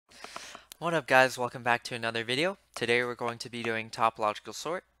What up guys, welcome back to another video. Today we're going to be doing topological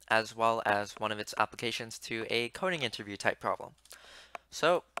sort as well as one of its applications to a coding interview type problem.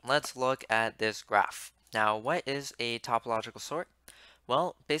 So let's look at this graph. Now what is a topological sort?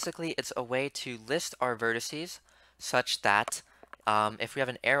 Well, basically it's a way to list our vertices such that if we have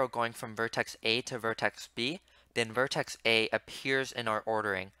an arrow going from vertex A to vertex B, then vertex A appears in our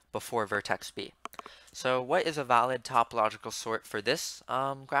ordering before vertex B. So what is a valid topological sort for this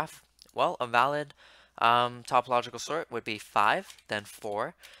graph? Well, a valid topological sort would be 5, then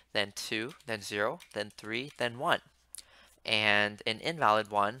 4, then 2, then 0, then 3, then 1. And an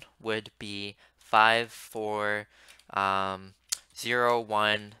invalid one would be 5, 4, 0,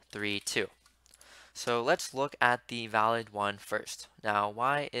 1, 3, 2. So let's look at the valid one first. Now,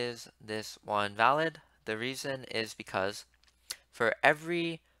 why is this one valid? The reason is because for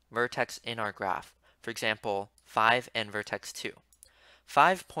every vertex in our graph, for example, 5 and vertex 2,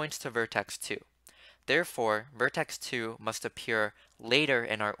 5 points to vertex 2. Therefore, vertex 2 must appear later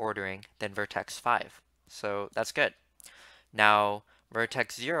in our ordering than vertex 5. So that's good. Now,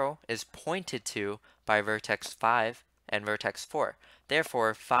 vertex 0 is pointed to by vertex 5 and vertex 4.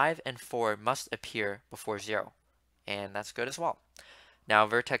 Therefore, 5 and 4 must appear before 0. And that's good as well. Now,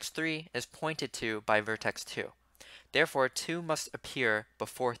 vertex 3 is pointed to by vertex 2. Therefore, 2 must appear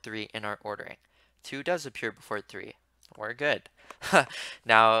before 3 in our ordering. 2 does appear before 3. We're good.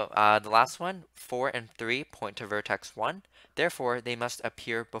 Now, the last one, 4 and 3 point to vertex 1. Therefore, they must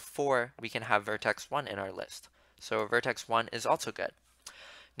appear before we can have vertex 1 in our list. So vertex 1 is also good.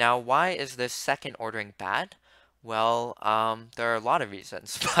 Now, why is this second ordering bad? Well, there are a lot of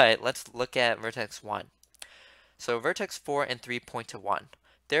reasons, but let's look at vertex 1. So vertex 4 and 3 point to 1.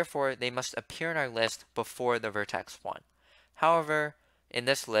 Therefore, they must appear in our list before the vertex 1. However, in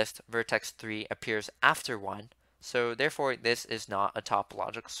this list, vertex 3 appears after 1, so therefore this is not a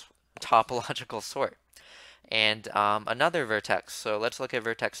topological sort. And another vertex, so let's look at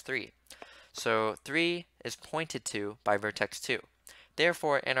vertex 3. So 3 is pointed to by vertex 2.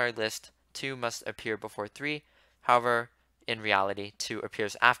 Therefore, in our list, 2 must appear before 3. However, in reality, 2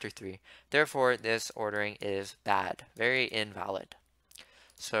 appears after 3. Therefore, this ordering is bad, very invalid.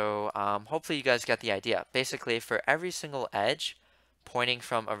 So hopefully you guys get the idea. Basically, for every single edge pointing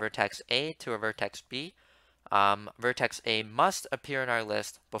from a vertex A to a vertex B, vertex A must appear in our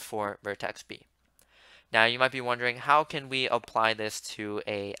list before vertex B. Now you might be wondering, how can we apply this to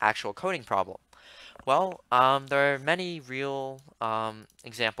an actual coding problem? Well, there are many real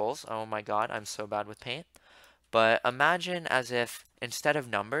examples. Oh my god, I'm so bad with paint. But imagine as if instead of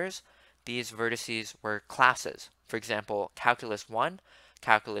numbers, these vertices were classes. For example, calculus 1,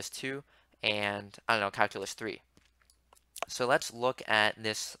 calculus 2, and I don't know, calculus 3. So let's look at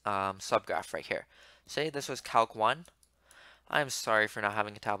this subgraph right here. Say this was calc 1. I'm sorry for not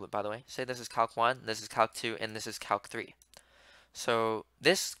having a tablet, by the way. Say this is calc 1, this is calc 2, and this is calc 3. So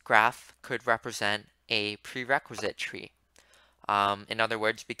this graph could represent a prerequisite tree. In other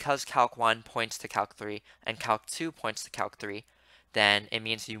words, because calc 1 points to calc 3 and calc 2 points to calc 3, then it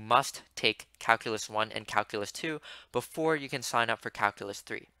means you must take calculus 1 and calculus 2 before you can sign up for calculus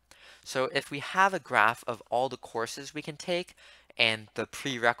 3. So if we have a graph of all the courses we can take and the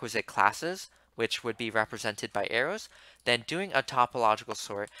prerequisite classes, which would be represented by arrows, then doing a topological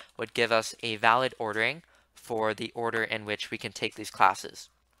sort would give us a valid ordering for the order in which we can take these classes.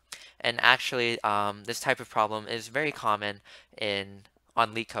 And actually, this type of problem is very common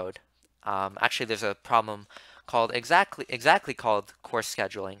on LeetCode. Actually, there's a problem called exactly called course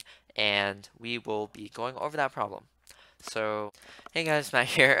scheduling, and we will be going over that problem. So, hey guys, Matt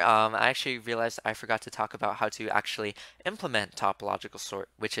here. I actually realized I forgot to talk about how to actually implement topological sort,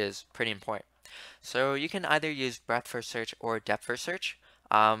 which is pretty important. So you can either use breadth first search or depth first search.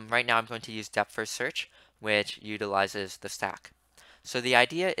 Right now I'm going to use depth first search, which utilizes the stack. So the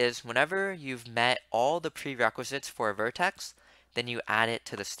idea is whenever you've met all the prerequisites for a vertex, then you add it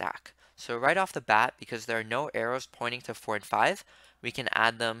to the stack. So right off the bat, because there are no arrows pointing to 4 and 5, we can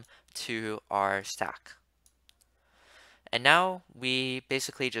add them to our stack. And now we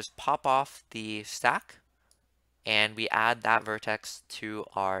basically just pop off the stack and we add that vertex to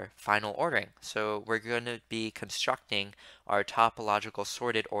our final ordering. So we're going to be constructing our topological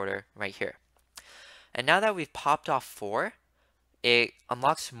sorted order right here. And now that we've popped off 4, it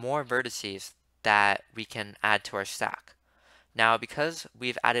unlocks more vertices that we can add to our stack. Now, because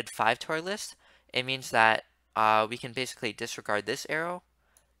we've added 5 to our list, it means that we can basically disregard this arrow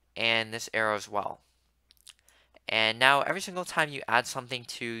and this arrow as well. And now every single time you add something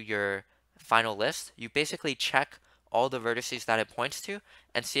to your final list, you basically check all the vertices that it points to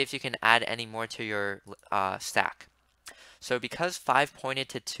and see if you can add any more to your stack. So because 5 pointed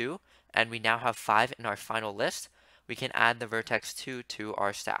to 2 and we now have 5 in our final list, we can add the vertex 2 to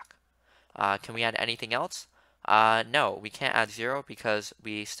our stack. Can we add anything else? No, we can't add 0 because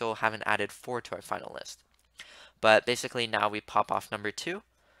we still haven't added 4 to our final list. But basically now we pop off number 2,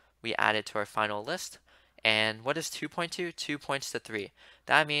 we add it to our final list, and what does 2 point to? 2 points to 3.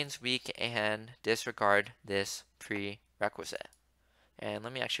 That means we can disregard this prerequisite. And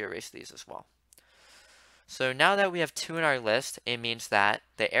let me actually erase these as well. So now that we have 2 in our list, it means that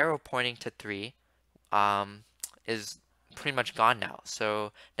the arrow pointing to 3 is pretty much gone now.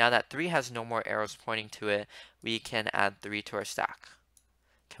 So now that 3 has no more arrows pointing to it, we can add 3 to our stack.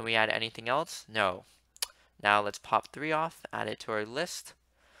 Can we add anything else? No. Now let's pop 3 off, add it to our list,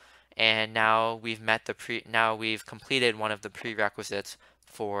 and now we've completed one of the prerequisites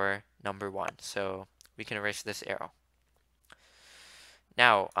for number 1. So we can erase this arrow.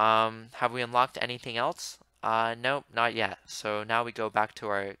 Now, have we unlocked anything else? Nope, not yet. So now we go back to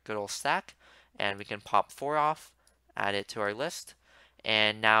our good old stack, and we can pop 4 off, add it to our list,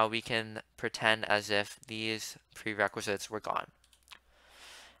 and now we can pretend as if these prerequisites were gone.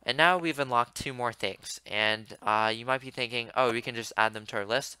 And now we've unlocked 2 more things, and you might be thinking, oh, we can just add them to our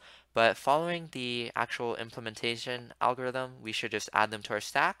list, but following the actual implementation algorithm, we should just add them to our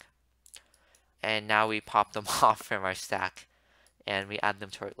stack, and now we pop them off from our stack, and we add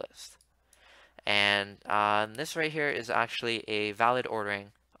them to our list. And this right here is actually a valid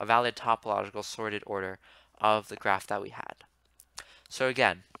topological sorted order of the graph that we had. So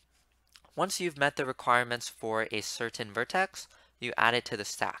again, once you've met the requirements for a certain vertex, you add it to the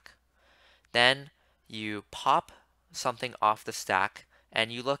stack. Then you pop something off the stack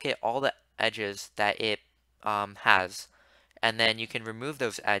and you look at all the edges that it has, and then you can remove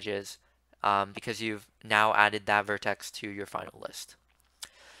those edges because you've now added that vertex to your final list.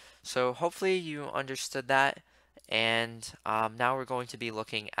 So hopefully you understood that, and now we're going to be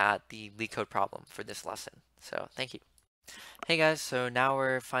looking at the LeetCode problem for this lesson. So thank you. Hey guys, so now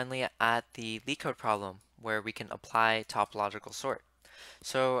we're finally at the LeetCode problem where we can apply topological sort.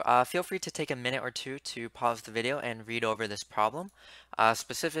 So feel free to take a minute or two to pause the video and read over this problem.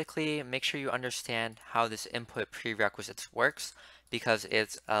 Specifically, make sure you understand how this input prerequisites works because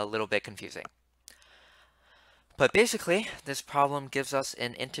it's a little bit confusing. But basically, this problem gives us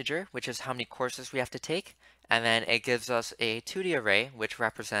an integer, which is how many courses we have to take, and then it gives us a 2D array, which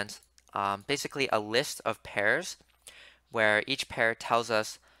represents basically a list of pairs, where each pair tells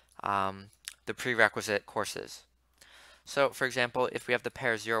us the prerequisite courses. So, for example, if we have the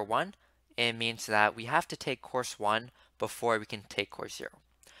pair 0, 1, it means that we have to take course 1 before we can take course 0.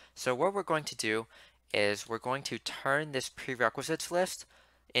 So what we're going to do is we're going to turn this prerequisites list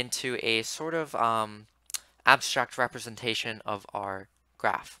into a sort of abstract representation of our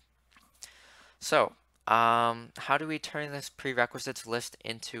graph. So how do we turn this prerequisites list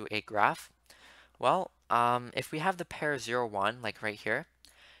into a graph? Well, if we have the pair 0, 1, like right here,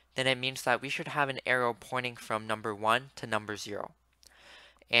 then it means that we should have an arrow pointing from number 1 to number 0.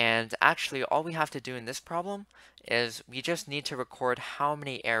 And actually, all we have to do in this problem is we just need to record how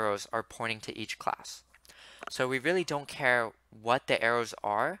many arrows are pointing to each class. So we really don't care what the arrows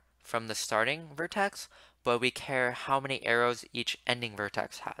are from the starting vertex, but we care how many arrows each ending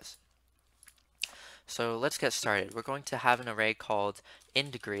vertex has. So let's get started. We're going to have an array called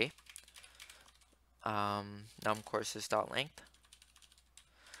inDegree, numCourses.length,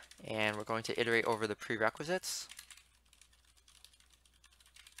 and we're going to iterate over the prerequisites.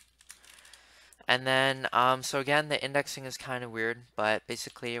 And then, so again, the indexing is kind of weird, but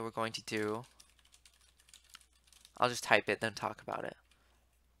basically we're going to do, I'll just type it, then talk about it.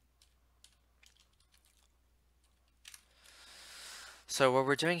 So what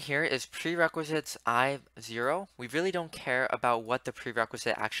we're doing here is prerequisites I0. We really don't care about what the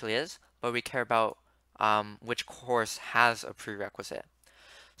prerequisite actually is, but we care about which course has a prerequisite.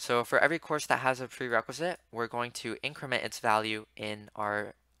 So for every course that has a prerequisite, we're going to increment its value in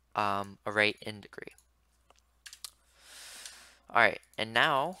our array inDegree. Alright, and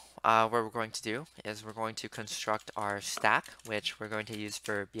now what we're going to do is we're going to construct our stack, which we're going to use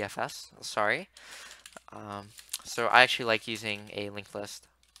for DFS. Sorry. So I actually like using a linked list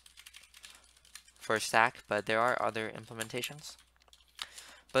for a stack, but there are other implementations.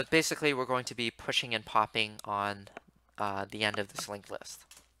 But basically, we're going to be pushing and popping on the end of this linked list.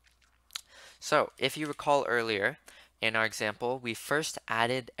 So if you recall earlier, in our example, we first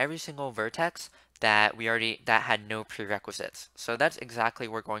added every single vertex that had no prerequisites. So that's exactly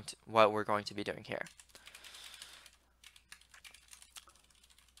what we're going to be doing here.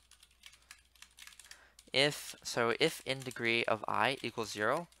 If inDegree of I equals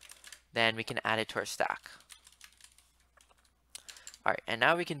 0, then we can add it to our stack. Alright, and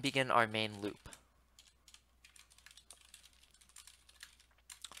now we can begin our main loop.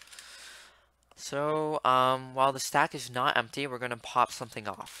 So while the stack is not empty, we're going to pop something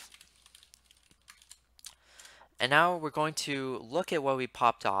off. And now we're going to look at what we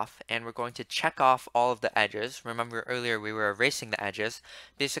popped off, and we're going to check off all of the edges. Remember earlier we were erasing the edges.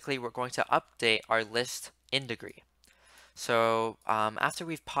 Basically, we're going to update our list in degree. So after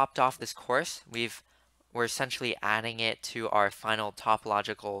we've popped off this course, we're essentially adding it to our final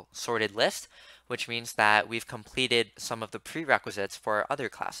topological sorted list, which means that we've completed some of the prerequisites for our other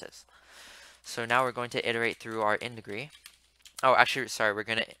classes. So now we're going to iterate through our in degree. Oh, actually, sorry, we're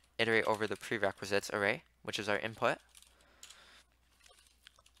going to iterate over the prerequisites array, which is our input.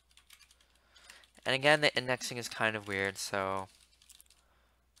 And again, the indexing is kind of weird, so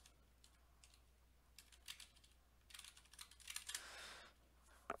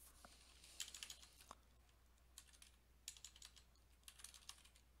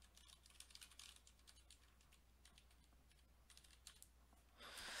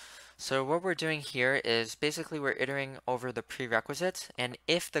what we're doing here is basically we're iterating over the prerequisites, and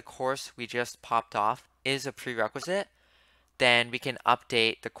if the course we just popped off is a prerequisite, then we can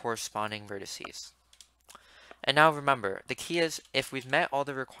update the corresponding vertices. And now remember, the key is if we've met all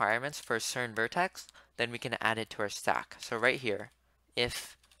the requirements for a certain vertex, then we can add it to our stack. So right here,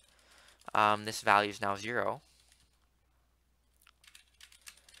 if this value is now 0,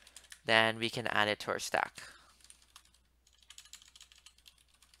 then we can add it to our stack.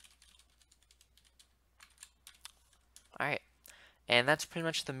 Alright, and that's pretty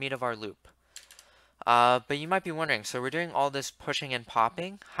much the meat of our loop. But you might be wondering, so we're doing all this pushing and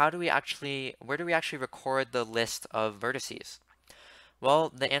popping, where do we actually record the list of vertices?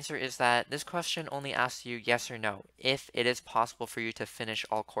 Well, the answer is that this question only asks you yes or no, if it is possible for you to finish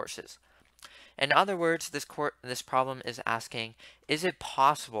all courses. In other words, this problem is asking, is it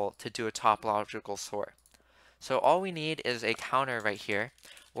possible to do a topological sort? So all we need is a counter right here,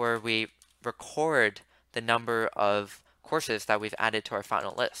 where we record the number of courses that we've added to our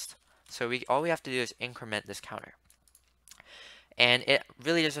final list. So all we have to do is increment this counter. And it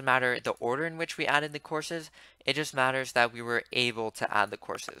really doesn't matter the order in which we added the courses, it just matters that we were able to add the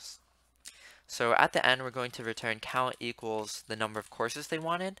courses. So at the end, we're going to return count equals the number of courses they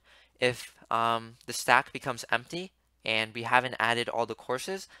wanted. If the stack becomes empty and we haven't added all the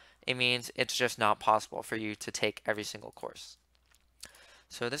courses, it means it's just not possible for you to take every single course.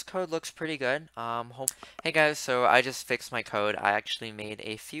 So this code looks pretty good. Hey guys, so I just fixed my code. I actually made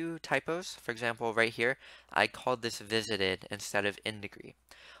a few typos. For example, right here, I called this visited instead of in degree.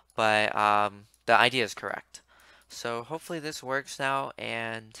 But the idea is correct. So hopefully this works now,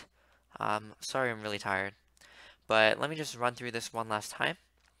 and sorry I'm really tired. But let me just run through this one last time.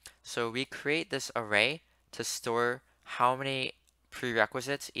 So we create this array to store how many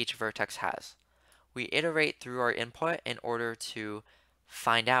prerequisites each vertex has. We iterate through our input in order to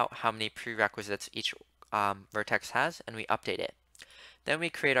find out how many prerequisites each vertex has, and we update it. Then we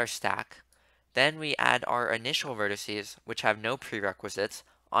create our stack. Then we add our initial vertices, which have no prerequisites,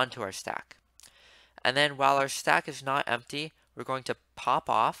 onto our stack. And then while our stack is not empty, we're going to pop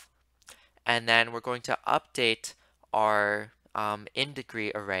off, and then we're going to update our in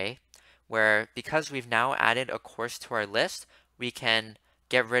degree array, where because we've now added a course to our list, we can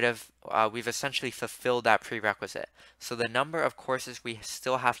get rid of, we've essentially fulfilled that prerequisite. So the number of courses we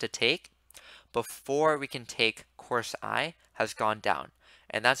still have to take before we can take course I has gone down.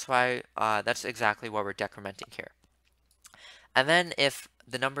 And that's why, that's exactly what we're decrementing here. And then if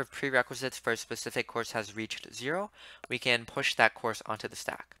the number of prerequisites for a specific course has reached 0, we can push that course onto the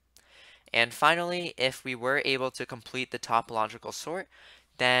stack. And finally, if we were able to complete the topological sort,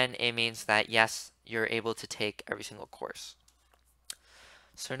 then it means that yes, you're able to take every single course.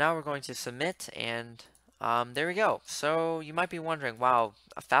 So now we're going to submit, and there we go. So you might be wondering, wow,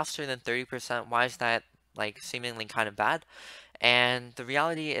 faster than 30%, why is that like seemingly kind of bad? And the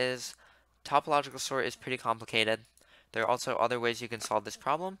reality is topological sort is pretty complicated. There are also other ways you can solve this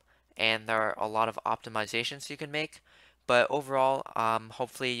problem, and there are a lot of optimizations you can make. But overall,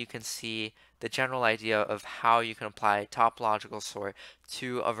 hopefully you can see the general idea of how you can apply topological sort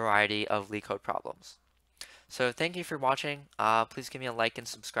to a variety of LeetCode problems. So thank you for watching. Please give me a like and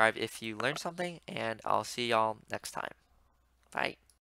subscribe if you learned something, and I'll see y'all next time. Bye.